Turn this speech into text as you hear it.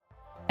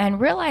and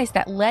realize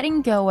that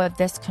letting go of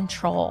this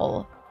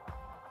control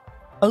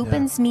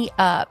opens me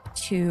up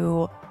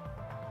to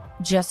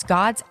just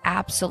God's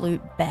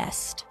absolute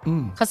best.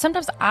 Because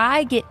sometimes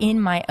I get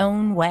in my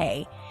own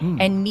way,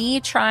 and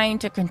me trying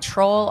to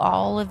control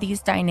all of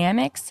these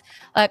dynamics,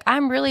 like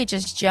I'm really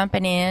just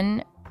jumping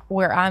in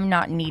where I'm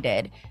not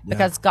needed,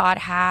 because God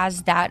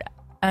has that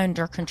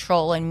under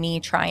control, and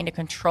me trying to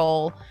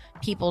control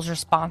people's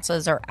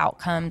responses or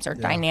outcomes or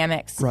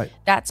dynamics. Right.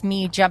 That's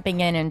me jumping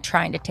in and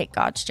trying to take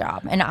God's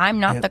job, and I'm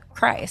not the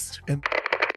Christ. And